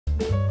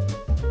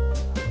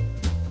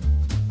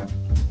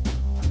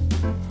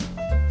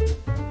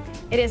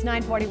It is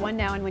 9:41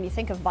 now, and when you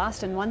think of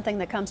Boston, one thing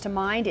that comes to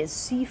mind is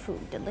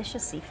seafood,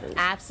 delicious seafood.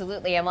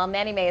 Absolutely, and while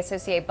many may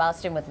associate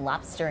Boston with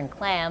lobster and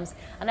clams,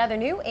 another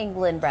New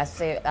England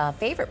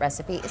favorite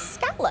recipe is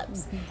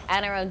scallops.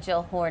 And our own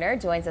Jill Horner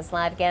joins us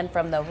live again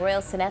from the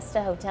Royal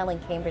Sonesta Hotel in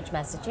Cambridge,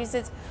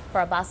 Massachusetts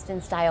for a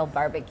Boston-style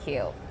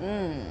barbecue.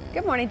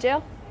 Good morning,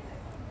 Jill.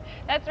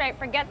 That's right,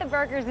 forget the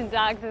burgers and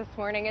dogs this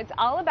morning. It's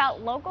all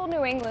about local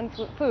New England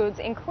foods,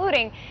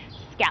 including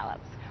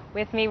scallops.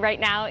 With me right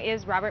now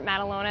is Robert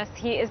Matulonis.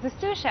 He is the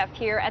sous chef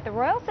here at the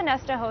Royal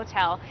Sonesta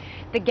Hotel,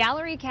 the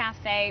Gallery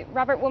Cafe.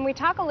 Robert, when we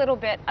talk a little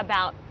bit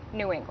about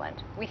New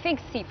England, we think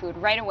seafood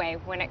right away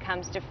when it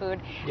comes to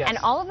food. Yes. And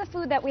all of the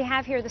food that we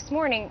have here this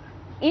morning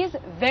is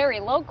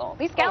very local.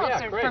 These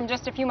scallops are from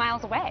just a few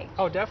miles away.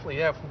 Oh, definitely,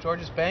 yeah. From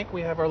George's Bank,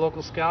 we have our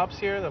local scallops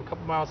here. They're a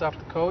couple miles off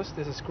the coast.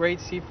 This is great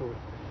seafood.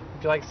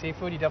 If you like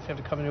seafood, you definitely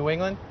have to come to New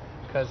England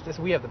because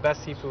we have the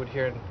best seafood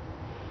here.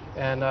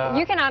 And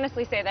you can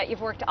honestly say that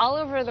you've worked all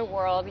over the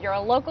world. You're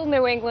a local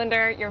New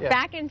Englander. You're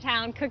back in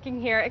town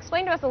cooking here.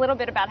 Explain to us a little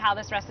bit about how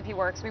this recipe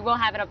works. We will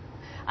have it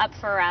up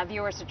for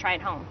viewers to try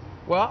at home.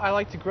 Well, I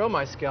like to grill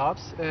my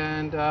scallops,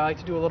 and I like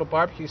to do a little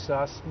barbecue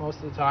sauce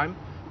most of the time.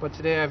 But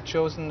today I've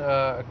chosen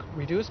a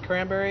reduced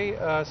cranberry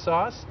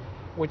sauce,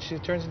 which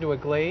turns into a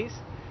glaze,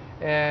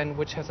 and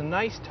which has a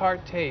nice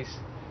tart taste,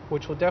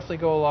 which will definitely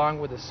go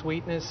along with the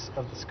sweetness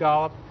of the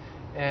scallop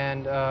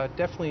and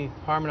definitely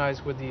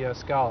harmonize with the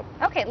scallop.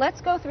 Okay, let's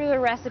go through the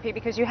recipe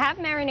because you have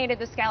marinated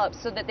the scallops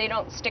so that they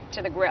don't stick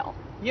to the grill.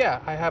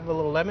 Yeah, I have a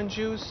little lemon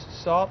juice,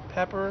 salt,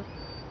 pepper,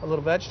 a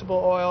little vegetable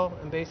oil,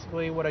 and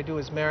basically what I do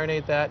is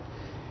marinate that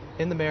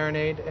in the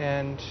marinade,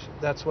 and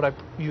that's what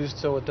I've used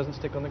so it doesn't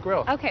stick on the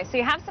grill. Okay, so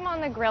you have some on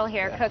the grill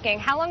here cooking.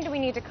 How long do we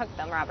need to cook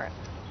them, Robert?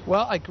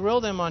 Well, I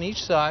grill them on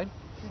each side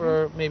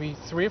for maybe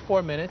 3 or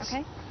 4 minutes.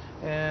 Okay.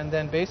 And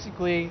then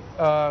basically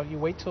you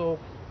wait till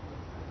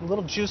a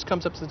little juice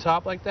comes up to the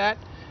top like that,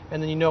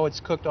 and then you know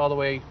it's cooked all the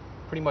way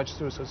pretty much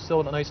through, so it's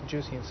still nice and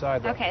juicy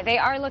inside there. Okay, they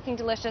are looking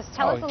delicious.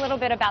 Tell us a little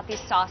bit about these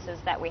sauces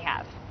that we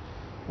have.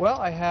 Well,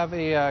 I have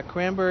a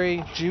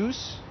cranberry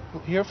juice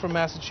here from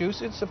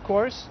Massachusetts, of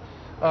course,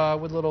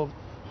 with a little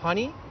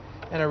honey,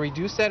 and I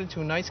reduce that into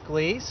a nice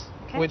glaze,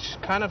 which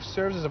kind of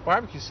serves as a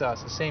barbecue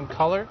sauce, the same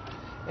color,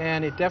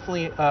 and it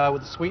definitely,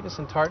 with the sweetness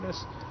and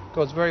tartness,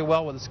 goes very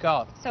well with the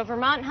scallop. So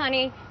Vermont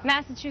honey,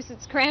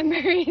 Massachusetts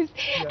cranberries,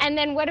 and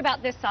then what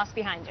about this sauce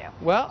behind you?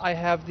 Well, I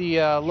have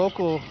the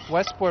local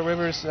Westport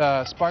Rivers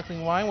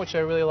sparkling wine, which I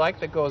really like,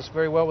 that goes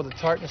very well with the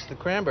tartness of the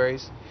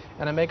cranberries,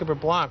 and I make a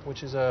Beurre Blanc,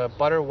 which is a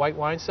butter white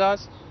wine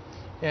sauce,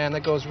 and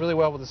that goes really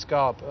well with the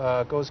scallop.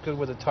 Goes good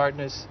with the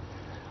tartness,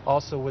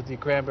 also with the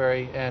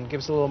cranberry, and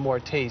gives a little more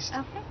taste.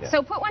 Okay. Yeah.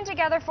 So put one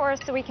together for us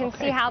so we can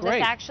see how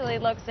this actually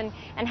looks and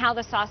how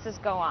the sauces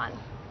go on.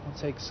 I'll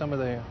take some of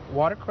the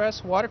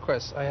watercress.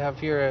 Watercress I have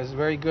here is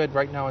very good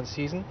right now in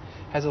season.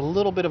 Has a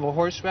little bit of a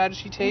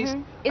horseradishy taste.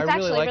 It's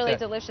actually really that.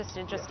 Delicious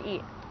to just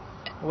eat.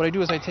 What I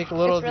do is I take a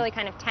little. It's really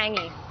kind of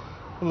tangy.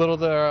 A little of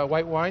the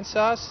white wine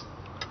sauce.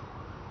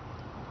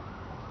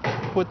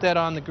 Put that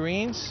on the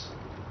greens.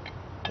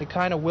 It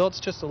kind of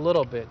wilts just a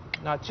little bit,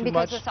 not too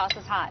much. Because the sauce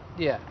is hot.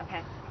 Yeah.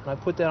 Okay. And I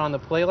put that on the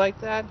plate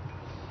like that.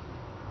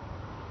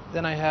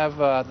 Then I have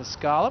the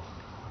scallop.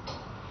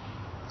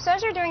 So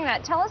as you're doing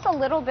that, tell us a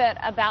little bit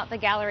about the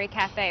Gallery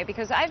Cafe,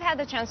 because I've had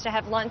the chance to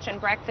have lunch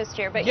and breakfast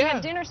here, but you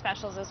have dinner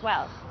specials as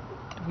well.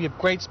 We have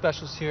great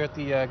specials here at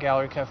the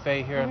Gallery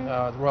Cafe here in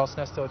the Royal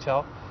Sonesta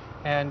Hotel.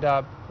 And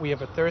we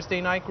have a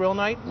Thursday night grill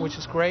night, which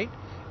is great.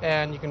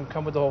 And you can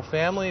come with the whole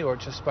family or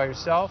just by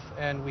yourself.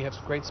 And we have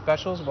some great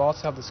specials. We'll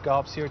also have the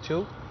scallops here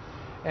too.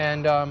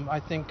 And I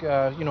think,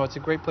 you know, it's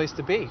a great place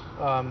to be,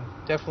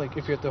 definitely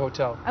if you're at the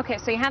hotel. Okay,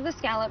 so you have the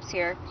scallops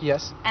here.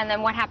 Yes. And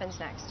then what happens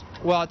next?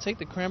 Well, I'll take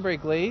the cranberry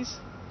glaze,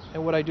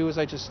 and what I do is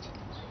I just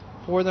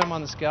pour them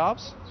on the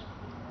scallops,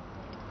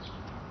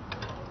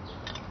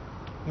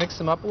 mix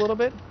them up a little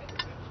bit,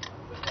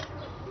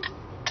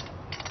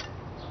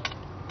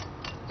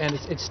 and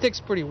it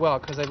sticks pretty well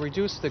because I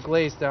reduced the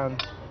glaze down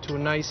to a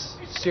nice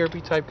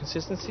syrupy type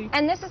consistency.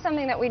 And this is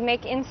something that we'd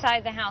make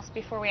inside the house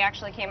before we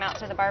actually came out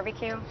to the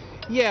barbecue?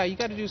 Yeah, you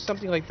got to do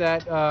something like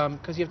that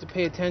because you have to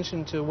pay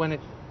attention to when it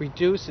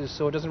reduces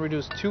so it doesn't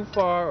reduce too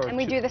far. And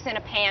we do this in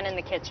a pan in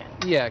the kitchen?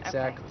 Yeah,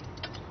 exactly.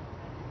 Okay.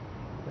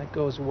 That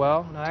goes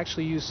well. And I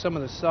actually use some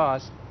of the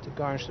sauce to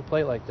garnish the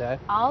plate like that.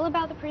 All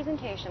about the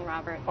presentation,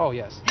 Robert. Oh,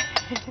 yes.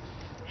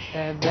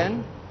 And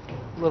then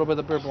a little bit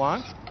of the Beurre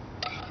Blanc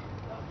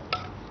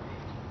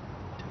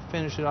to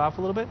finish it off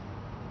a little bit.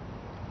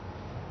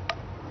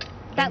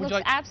 That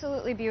looks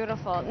absolutely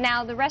beautiful.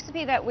 Now, the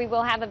recipe that we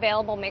will have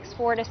available makes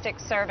 4 to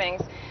 6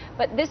 servings,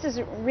 but this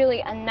is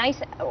really a nice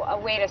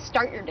way to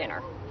start your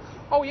dinner.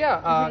 Oh,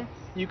 yeah.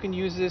 You can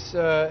use this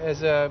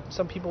as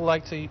some people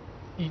like to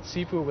eat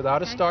seafood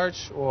without a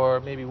starch or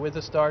maybe with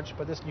a starch,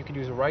 but this you can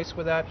use rice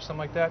with that or something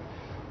like that.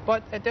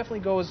 But it definitely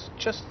goes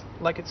just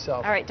like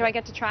itself. All right, do I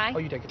get to try? Oh,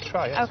 you get to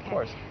try, yes, okay. Of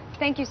course.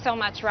 Thank you so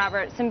much,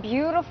 Robert. Some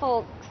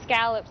beautiful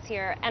scallops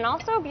here and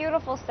also a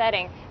beautiful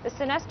setting. The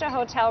Sonesta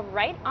Hotel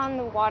right on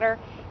the water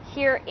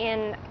here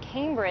in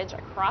Cambridge,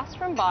 across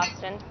from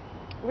Boston.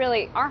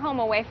 Really, our home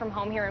away from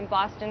home here in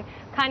Boston.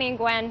 Connie and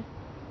Gwen,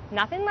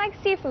 nothing like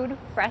seafood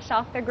fresh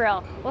off the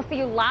grill. We'll see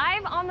you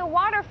live on the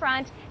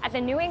waterfront at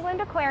the New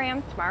England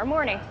Aquarium tomorrow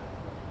morning.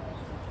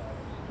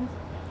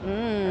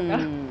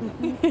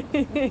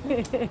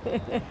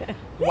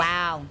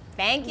 Wow.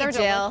 Thank you,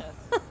 Jill.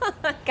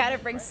 Got to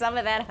bring some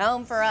of that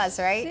home for us,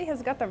 right? She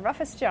has got the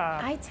roughest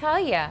job. I tell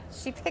you,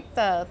 she picked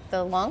the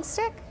long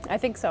stick. I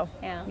think so.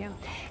 Yeah.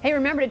 Hey,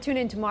 remember to tune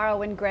in tomorrow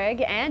when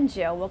Greg and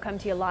Jill will come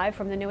to you live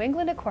from the New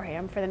England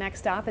Aquarium for the next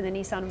stop in the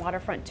Nissan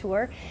Waterfront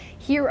Tour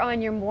here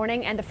on your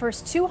morning. And the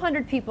first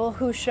 200 people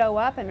who show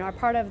up and are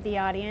part of the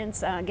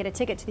audience get a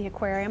ticket to the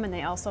aquarium, and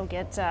they also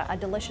get a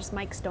delicious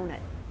Mike's donut.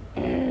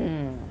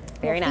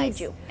 Very nice.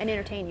 Feed you and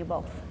entertain you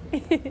both.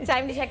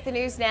 Time to check the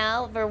news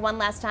now for one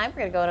last time.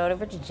 We're going to go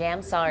over to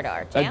Jam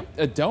Sardar. Jam?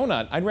 A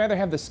donut? I'd rather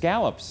have the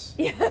scallops.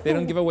 They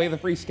don't give away the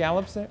free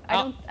scallops there?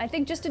 I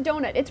think just a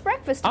donut. It's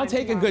breakfast time I'll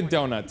take a tomorrow good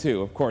morning. donut,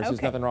 too. Of course, there's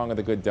Okay. nothing wrong with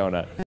a good donut.